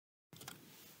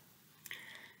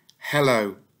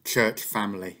Hello, church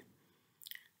family.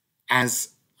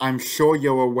 As I'm sure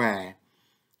you're aware,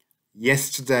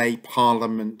 yesterday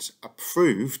Parliament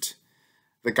approved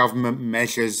the government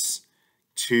measures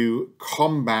to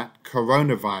combat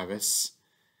coronavirus,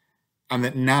 and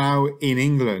that now in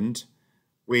England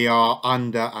we are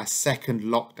under a second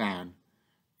lockdown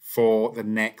for the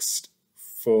next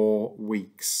 4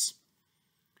 weeks.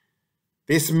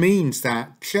 This means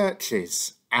that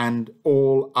churches and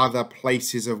all other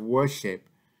places of worship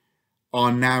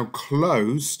are now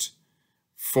closed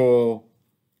for,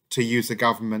 to use the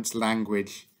government's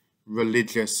language,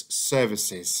 religious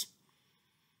services.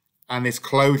 And this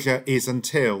closure is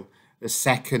until the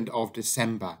 2nd of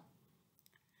December.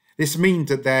 This means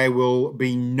that there will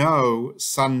be no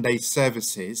Sunday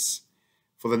services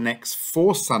for the next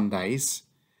 4 Sundays,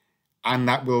 and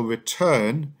that will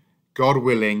return, God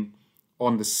willing,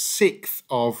 on the 6th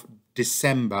of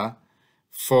December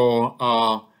for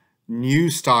our new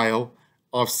style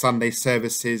of Sunday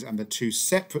services and the 2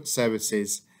 separate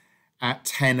services at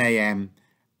 10 a.m.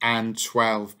 and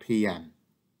 12 p.m.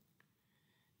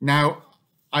 Now,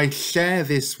 I share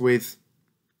this with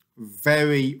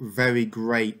very, very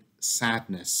great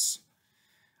sadness.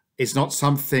 It's not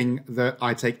something that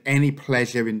I take any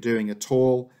pleasure in doing at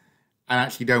all, and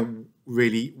actually don't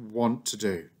really want to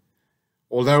do.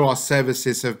 Although our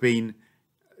services have been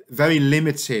very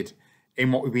limited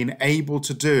in what we've been able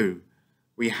to do,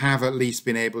 we have at least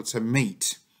been able to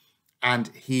meet and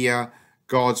hear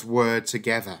God's word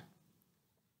together.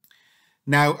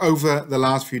 Now, over the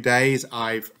last few days,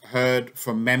 I've heard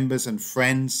from members and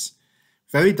friends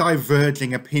very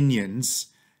diverging opinions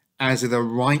as to the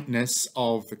rightness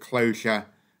of the closure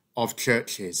of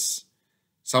churches.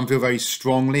 Some feel very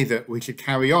strongly that we should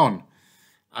carry on,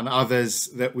 and others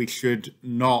that we should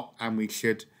not, and we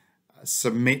should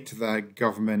submit to the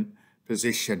government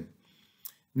position.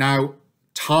 Now,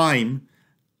 time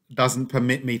doesn't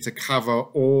permit me to cover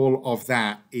all of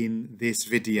that in this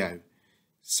video.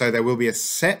 So there will be a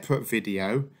separate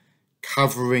video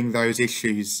covering those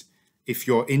issues if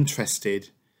you're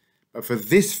interested. But for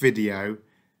this video,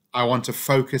 I want to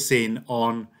focus in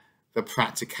on the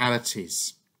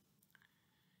practicalities.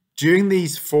 During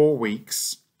these 4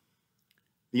 weeks,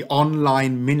 the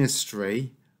online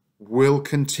ministry will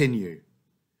continue.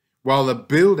 While the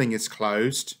building is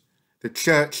closed, the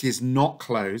church is not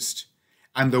closed,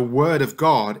 and the word of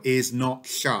God is not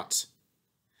shut.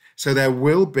 So there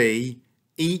will be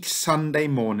each Sunday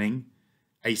morning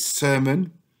a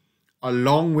sermon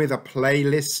along with a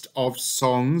playlist of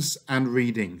songs and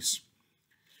readings.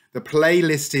 The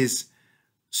playlist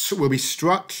will be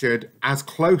structured as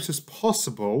close as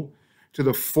possible to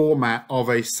the format of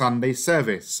a Sunday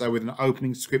service. So with an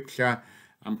opening scripture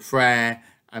and prayer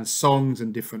and songs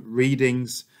and different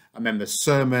readings, and then the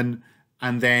sermon,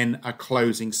 and then a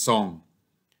closing song.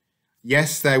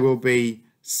 Yes, there will be,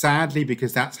 sadly,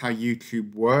 because that's how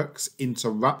YouTube works,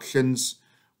 interruptions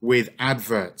with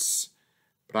adverts.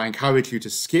 But I encourage you to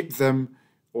skip them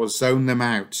or zone them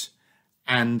out,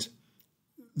 and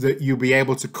that you'll be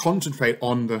able to concentrate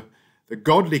on the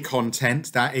godly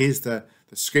content, that is the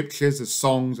scriptures, the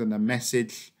songs and the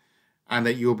message, and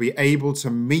that you'll be able to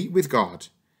meet with God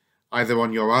either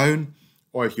on your own,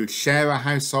 or if you share a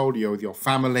household, you're with your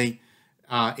family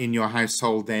in your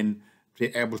household, then be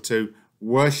able to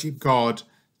worship God,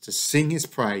 to sing his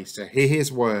praise, to hear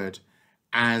his word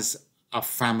as a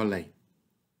family.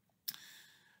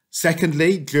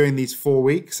 Secondly, during these 4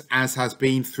 weeks, as has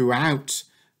been throughout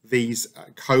these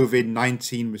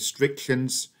COVID-19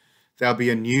 restrictions, there'll be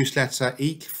a newsletter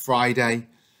each Friday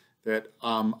that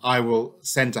I will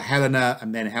send to Helena,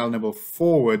 and then Helena will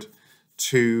forward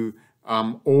to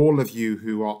all of you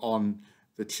who are on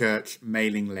the church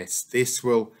mailing list. This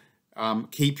will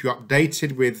keep you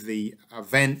updated with the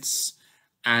events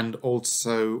and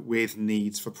also with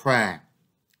needs for prayer.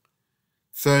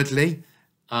 Thirdly,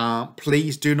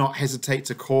 please do not hesitate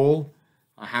to call.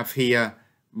 I have here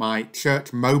my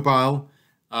church mobile,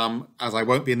 as I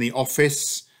won't be in the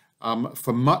office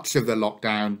for much of the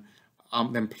lockdown,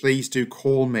 then please do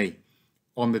call me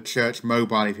on the church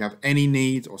mobile if you have any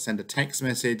needs, or send a text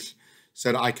message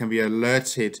so that I can be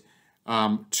alerted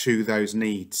to those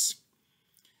needs.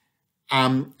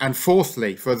 And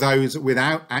fourthly, for those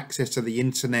without access to the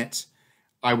internet,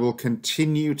 I will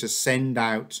continue to send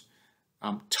out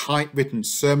typewritten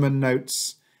sermon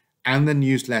notes and the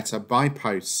newsletter by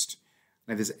post.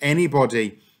 And if there's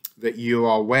anybody that you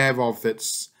are aware of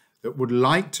that would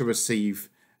like to receive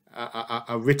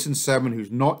a written sermon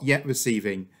who's not yet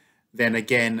receiving, then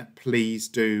again, please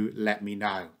do let me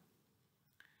know.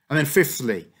 And then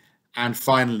fifthly and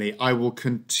finally, I will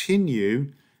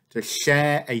continue to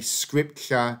share a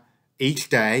scripture each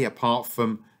day, apart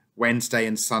from Wednesday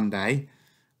and Sunday,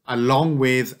 along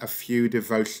with a few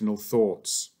devotional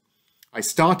thoughts. I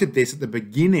started this at the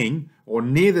beginning or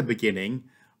near the beginning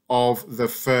of the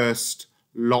first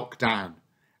lockdown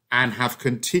and have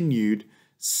continued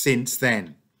since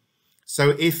then.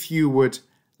 So if you would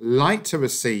like to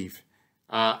receive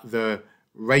the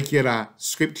regular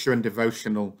scripture and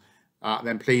devotional,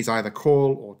 then please either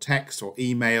call or text or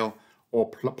email or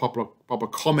pop a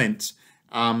comment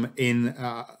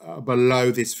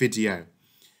below this video.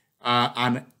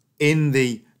 And in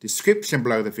the description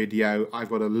below the video, I've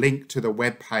got a link to the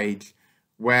web page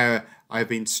where I've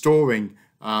been storing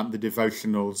the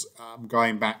devotionals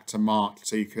going back to March,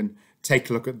 so you can take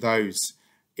a look at those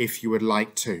if you would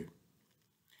like to.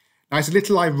 Now, it's a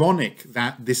little ironic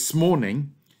that this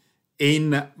morning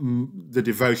in the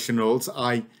devotionals,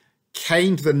 I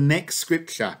came to the next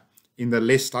scripture in the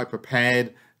list I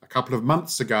prepared a couple of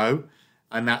months ago,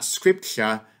 and that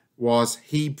scripture was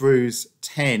Hebrews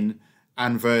 10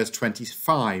 and verse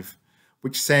 25,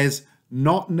 which says,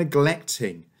 "Not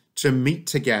neglecting to meet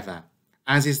together,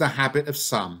 as is the habit of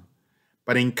some,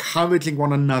 but encouraging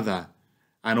one another,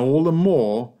 and all the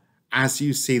more as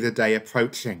you see the day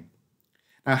approaching."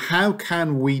 Now, how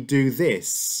can we do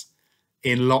this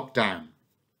in lockdown?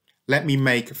 Let me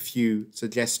make a few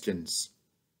suggestions.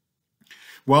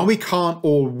 While we can't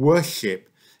all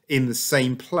worship in the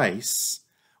same place,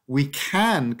 we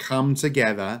can come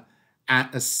together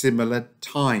at a similar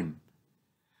time.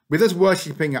 With us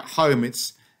worshipping at home,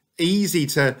 it's easy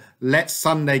to let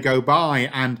Sunday go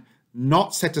by and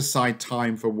not set aside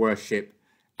time for worship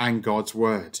and God's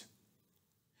word.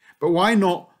 But why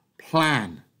not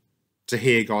plan to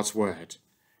hear God's word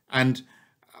and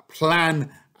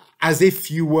plan as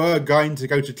if you were going to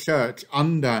go to church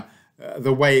under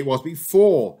the way it was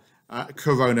before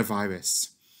coronavirus?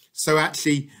 So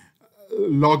actually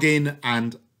log in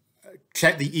and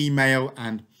check the email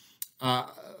and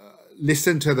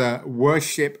listen to the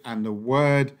worship and the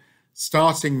word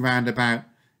starting round about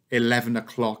 11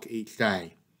 o'clock each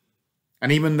day.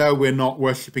 And even though we're not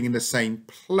worshipping in the same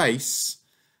place,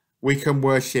 we can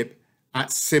worship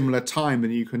at similar time,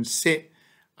 and you can sit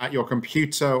at your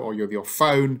computer or your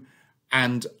phone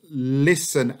and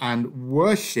listen and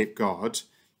worship God,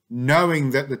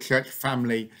 knowing that the church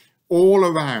family all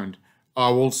around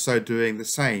are also doing the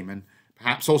same. And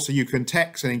perhaps also you can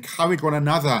text and encourage one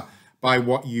another by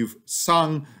what you've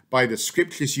sung, by the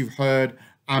scriptures you've heard,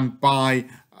 and by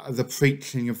the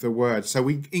preaching of the word. So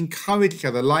we encourage each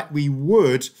other like we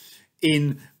would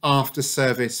in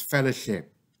after-service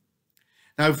fellowship.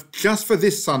 Now, just for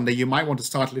this Sunday, you might want to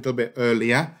start a little bit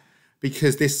earlier,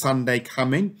 because this Sunday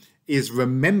coming is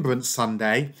Remembrance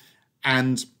Sunday,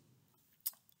 and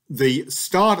the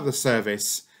start of the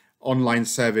service, online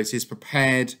service, is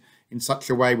prepared in such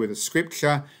a way with the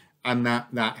scripture and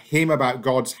that hymn about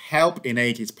God's help in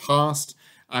ages past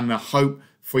and the hope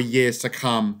for years to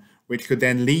come, which could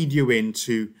then lead you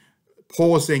into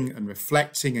pausing and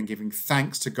reflecting and giving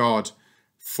thanks to God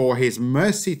for his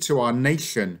mercy to our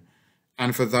nation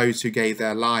and for those who gave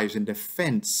their lives in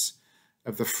defense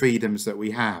of the freedoms that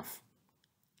we have.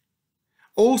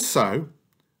 Also,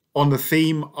 on the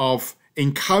theme of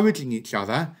encouraging each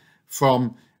other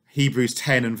from Hebrews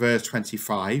 10 and verse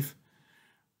 25,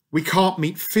 we can't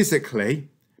meet physically,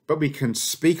 but we can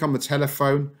speak on the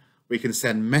telephone, we can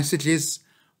send messages,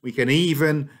 we can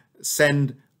even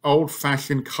send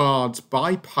old-fashioned cards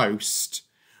by post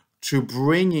to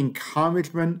bring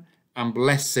encouragement and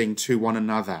blessing to one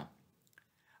another.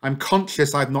 I'm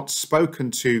conscious I've not spoken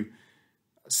to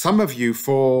some of you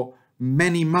for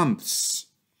many months,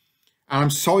 and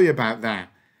I'm sorry about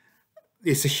that.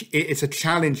 It's a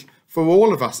challenge for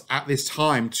all of us at this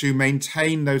time to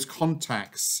maintain those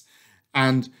contacts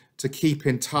and to keep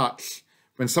in touch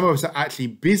when some of us are actually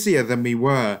busier than we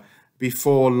were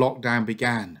before lockdown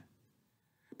began.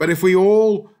 But if we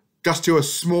all just do a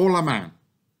small amount,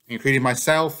 including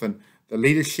myself and the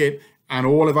leadership and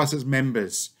all of us as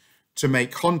members, to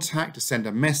make contact, to send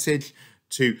a message,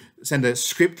 to send a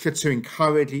scripture to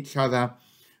encourage each other,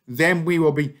 then we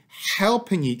will be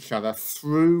helping each other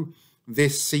through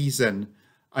this season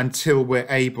until we're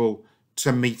able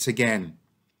to meet again.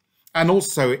 And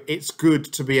also, it's good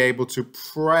to be able to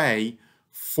pray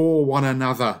for one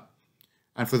another.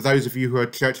 And for those of you who are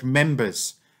church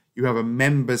members, you have a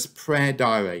members' prayer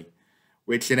diary,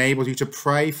 which enables you to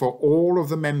pray for all of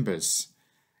the members.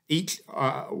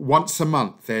 Once a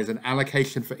month, there's an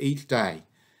allocation for each day.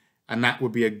 And that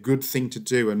would be a good thing to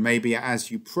do. And maybe as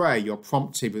you pray, you're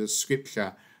prompted with a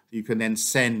scripture you can then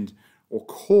send or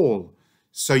call,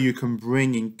 so you can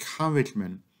bring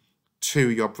encouragement to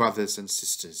your brothers and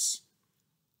sisters.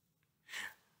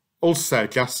 Also,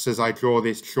 just as I draw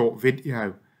this short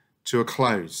video to a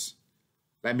close,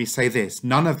 let me say this: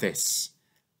 none of this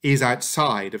is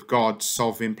outside of God's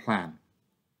sovereign plan.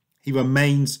 He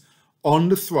remains on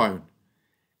the throne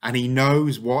and he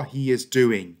knows what he is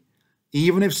doing,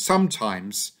 even if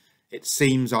sometimes it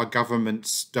seems our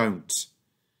governments don't.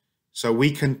 So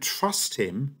we can trust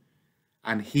him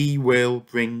and he will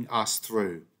bring us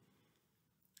through.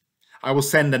 I will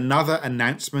send another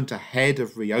announcement ahead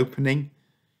of reopening.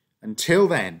 Until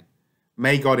then,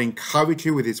 may God encourage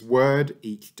you with his word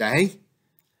each day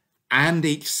and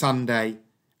each Sunday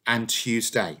and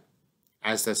Tuesday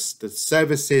as the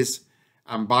services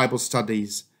and Bible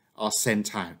studies are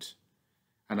sent out.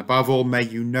 And above all, may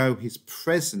you know his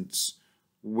presence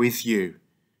with you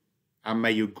and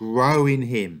may you grow in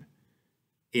him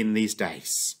in these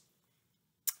days.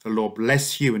 The Lord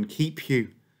bless you and keep you.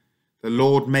 The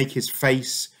Lord make his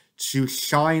face to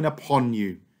shine upon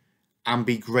you and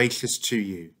be gracious to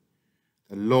you.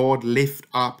 The Lord lift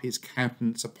up his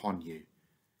countenance upon you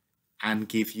and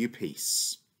give you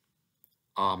peace.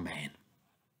 Amen.